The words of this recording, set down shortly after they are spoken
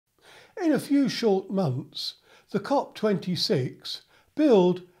In a few short months, the COP26,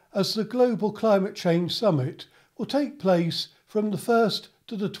 billed as the Global Climate Change Summit, will take place from the 1st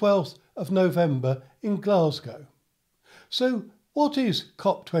to the 12th of November in Glasgow. So what is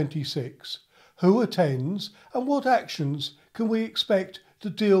COP26? Who attends and what actions can we expect to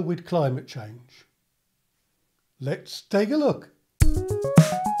deal with climate change? Let's take a look.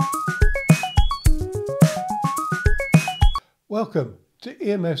 Welcome to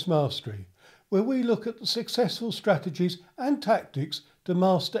EMSmastery, where we look at the successful strategies and tactics to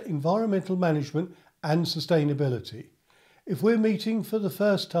master environmental management and sustainability. If we're meeting for the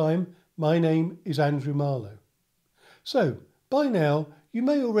first time, my name is Andrew Marlowe. So, by now, you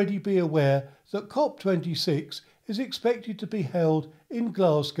may already be aware that COP26 is expected to be held in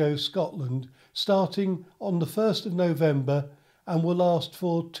Glasgow, Scotland, starting on the 1st of November and will last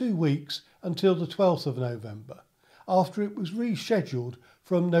for 2 weeks until the 12th of November, after it was rescheduled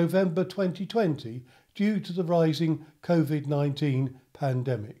from November 2020 due to the rising COVID-19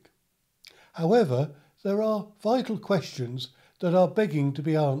 pandemic. However, there are vital questions that are begging to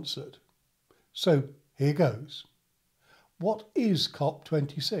be answered. So here goes. What is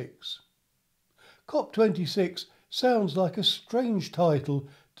COP26? COP26 sounds like a strange title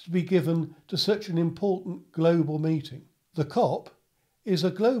to be given to such an important global meeting. The COP is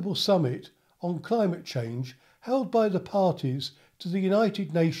a global summit on climate change held by the parties to the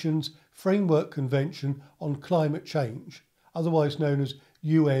United Nations Framework Convention on Climate Change, otherwise known as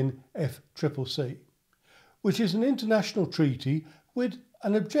UNFCCC, which is an international treaty with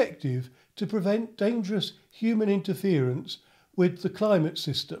an objective to prevent dangerous human interference with the climate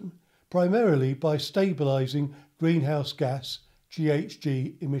system, primarily by stabilising greenhouse gas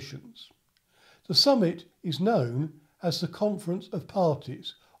GHG emissions. The summit is known as the Conference of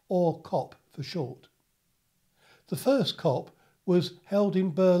Parties, or COP for short. The first COP was held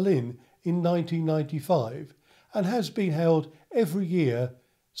in Berlin in 1995 and has been held every year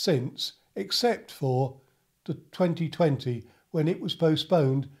since, except for the 2020 when it was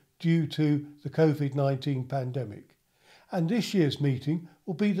postponed due to the COVID-19 pandemic. And this year's meeting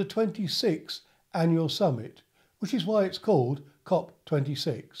will be the 26th annual summit, which is why it's called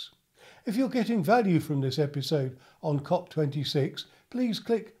COP26. If you're getting value from this episode on COP26, please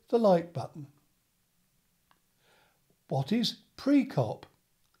click the like button. What is pre-COP?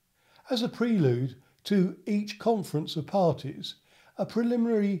 As a prelude to each conference of parties, a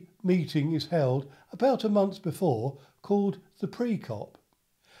preliminary meeting is held about a month before called the pre-COP.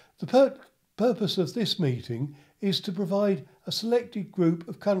 The purpose of this meeting is to provide a selected group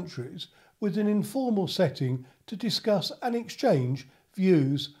of countries with an informal setting to discuss and exchange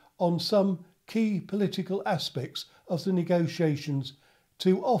views on some key political aspects of the negotiations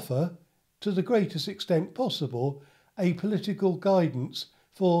to offer, to the greatest extent possible, a political guidance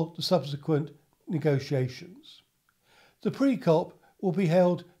for the subsequent negotiations. The pre-COP will be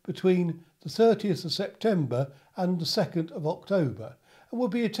held between the 30th of September and the 2nd of October and will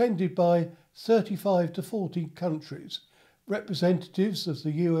be attended by 35 to 40 countries, representatives of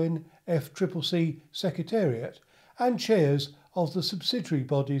the UNFCCC Secretariat and chairs of the subsidiary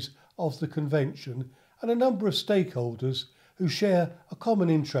bodies of the convention, and a number of stakeholders who share a common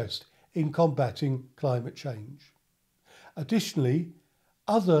interest in combating climate change. Additionally,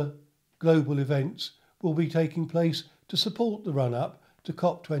 other global events will be taking place to support the run-up to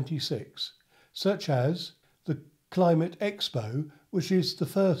COP26, such as the Climate Expo, which is the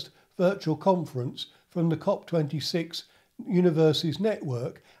first virtual conference from the COP26 Universities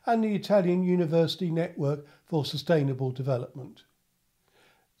Network and the Italian University Network for Sustainable Development,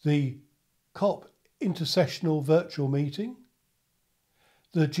 the COP Intersessional Virtual Meeting,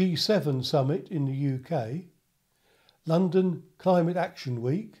 the G7 Summit in the UK, London Climate Action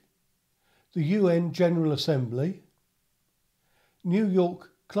Week, the UN General Assembly, New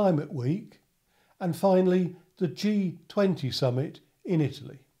York Climate Week, and finally the G20 Summit in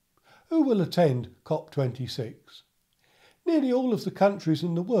Italy. Who will attend COP26? Nearly all of the countries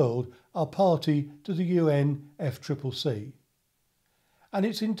in the world are party to the UNFCCC, and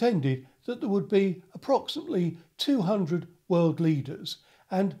it's intended that there would be approximately 200 world leaders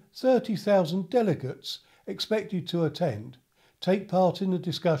and 30,000 delegates expected to attend, take part in the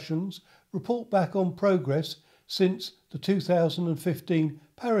discussions, report back on progress since the 2015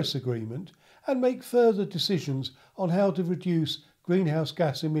 Paris Agreement, and make further decisions on how to reduce greenhouse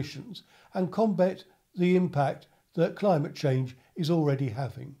gas emissions and combat the impact that climate change is already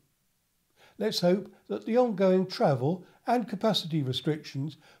having. Let's hope that the ongoing travel and capacity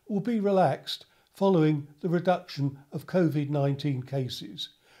restrictions will be relaxed following the reduction of COVID-19 cases,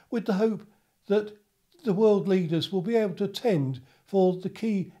 with the hope that the world leaders will be able to attend for the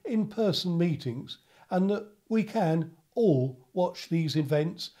key in-person meetings and that we can all watch these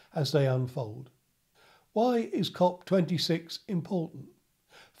events as they unfold. Why is COP26 important?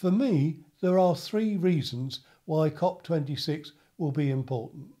 For me, there are 3 reasons why COP26 will be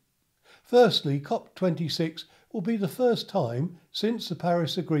important. Firstly, COP26 will be the first time since the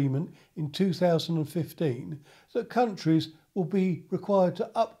Paris Agreement in 2015 that countries will be required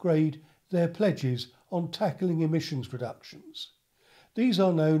to upgrade their pledges on tackling emissions reductions. These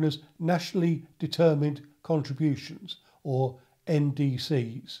are known as Nationally Determined Contributions, or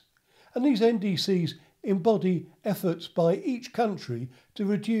NDCs. And these NDCs embody efforts by each country to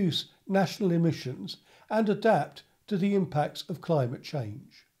reduce national emissions and adapt to the impacts of climate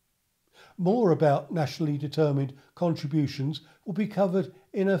change. More about nationally determined contributions will be covered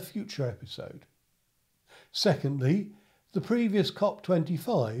in a future episode. Secondly, the previous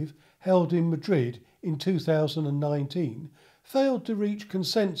COP25, held in Madrid in 2019, failed to reach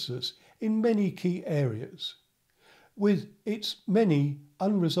consensus in many key areas. With its many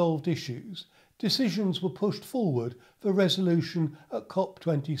unresolved issues, decisions were pushed forward for resolution at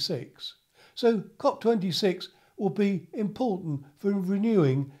COP26. So COP26 will be important for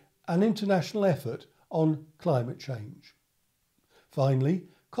renewing an international effort on climate change. Finally,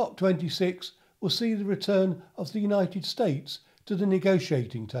 COP26 will see the return of the United States to the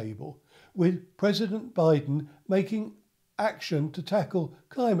negotiating table, with President Biden making action to tackle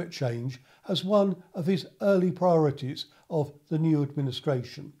climate change as one of his early priorities of the new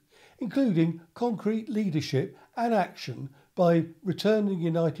administration, including concrete leadership and action by returning the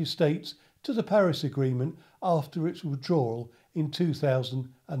United States to the Paris Agreement after its withdrawal in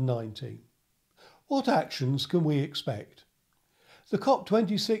 2019. What actions can we expect? The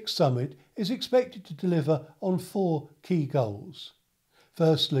COP26 summit is expected to deliver on 4 key goals.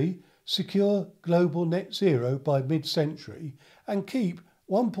 Firstly, secure global net zero by mid-century and keep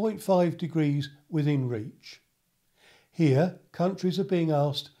 1.5 degrees within reach. Here, countries are being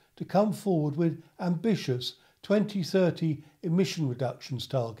asked to come forward with ambitious 2030 emission reductions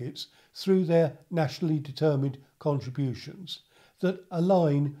targets through their nationally determined contributions that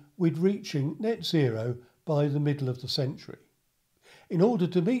align with reaching net zero by the middle of the century. In order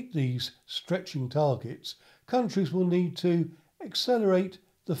to meet these stretching targets, countries will need to accelerate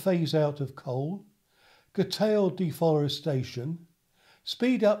the phase out of coal, curtail deforestation,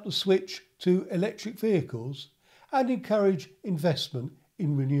 speed up the switch to electric vehicles, and encourage investment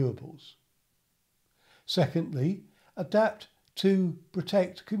in renewables. Secondly, adapt to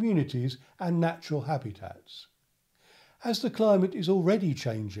protect communities and natural habitats. As the climate is already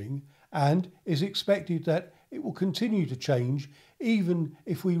changing and is expected that it will continue to change even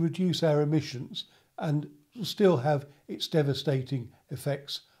if we reduce our emissions and will still have its devastating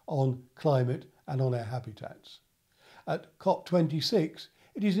effects on climate and on our habitats. At COP26,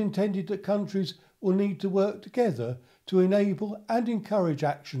 it is intended that countries will need to work together to enable and encourage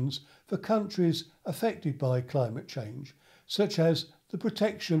actions for countries affected by climate change, such as the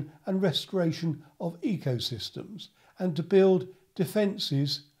protection and restoration of ecosystems, and to build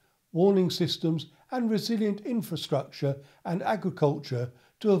defences, warning systems and resilient infrastructure and agriculture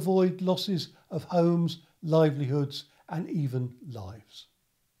to avoid losses of homes, livelihoods and even lives.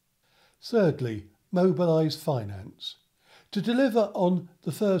 Thirdly, mobilise finance. To deliver on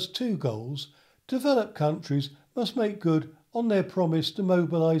the first 2 goals, developed countries must make good on their promise to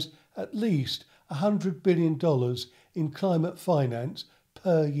mobilise at least $100 billion in climate finance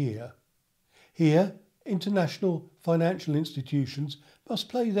per year. Here, international financial institutions must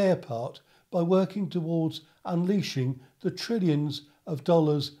play their part by working towards unleashing the trillions of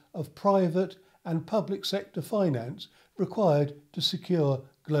dollars of private and public sector finance required to secure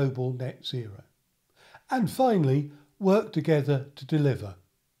global net zero. And finally, work together to deliver.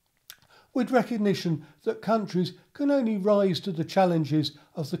 With recognition that countries can only rise to the challenges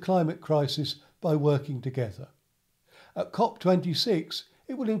of the climate crisis by working together. At COP26,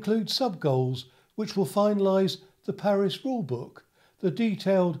 it will include sub-goals which will finalise the Paris Rulebook, the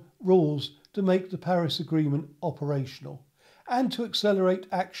detailed rules to make the Paris Agreement operational, and to accelerate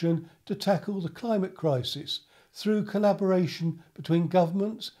action to tackle the climate crisis through collaboration between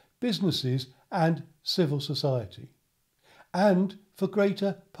governments, businesses and civil society. And for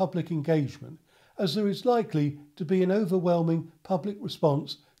greater public engagement, as there is likely to be an overwhelming public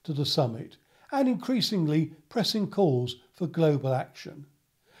response to the summit and increasingly pressing calls for global action.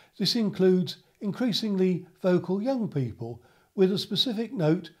 This includes increasingly vocal young people, with a specific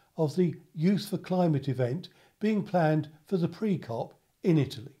note of the Youth for Climate event being planned for the pre-COP in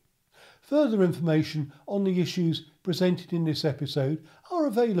Italy. Further information on the issues presented in this episode are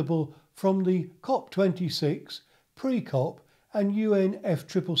available from the COP26, pre-COP and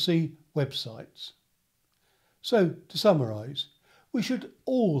UNFCCC websites. So, to summarise, we should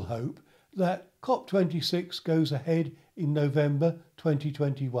all hope that COP26 goes ahead in November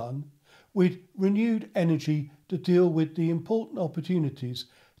 2021 with renewed energy to deal with the important opportunities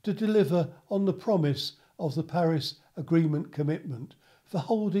to deliver on the promise of the Paris Agreement commitment for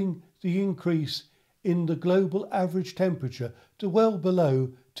holding the increase in the global average temperature to well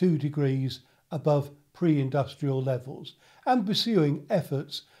below 2 degrees above pre-industrial levels and pursuing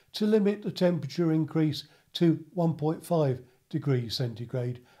efforts to limit the temperature increase to 1.5 degrees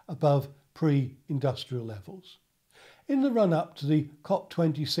centigrade above pre-industrial levels. In the run-up to the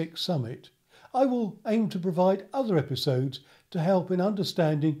COP26 summit, I will aim to provide other episodes to help in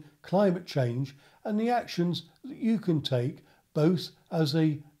understanding climate change and the actions that you can take both as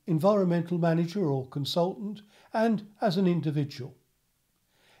an environmental manager or consultant and as an individual.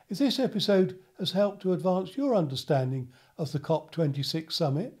 If this episode has helped to advance your understanding of the COP26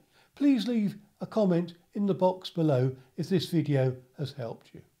 summit, please leave a comment in the box below if this video has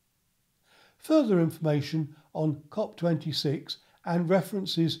helped you. Further information on COP26 and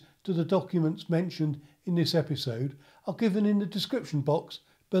references to the documents mentioned in this episode are given in the description box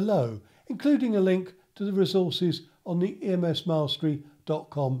below, including a link to the resources on the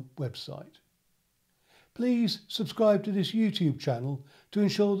EMSmastery.com website. Please subscribe to this YouTube channel to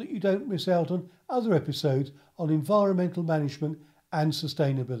ensure that you don't miss out on other episodes on environmental management and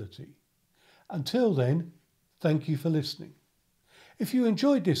sustainability. Until then, thank you for listening. If you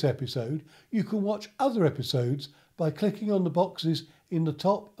enjoyed this episode, you can watch other episodes by clicking on the boxes in the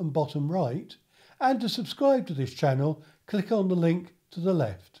top and bottom right, and to subscribe to this channel, click on the link to the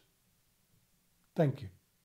left. Thank you.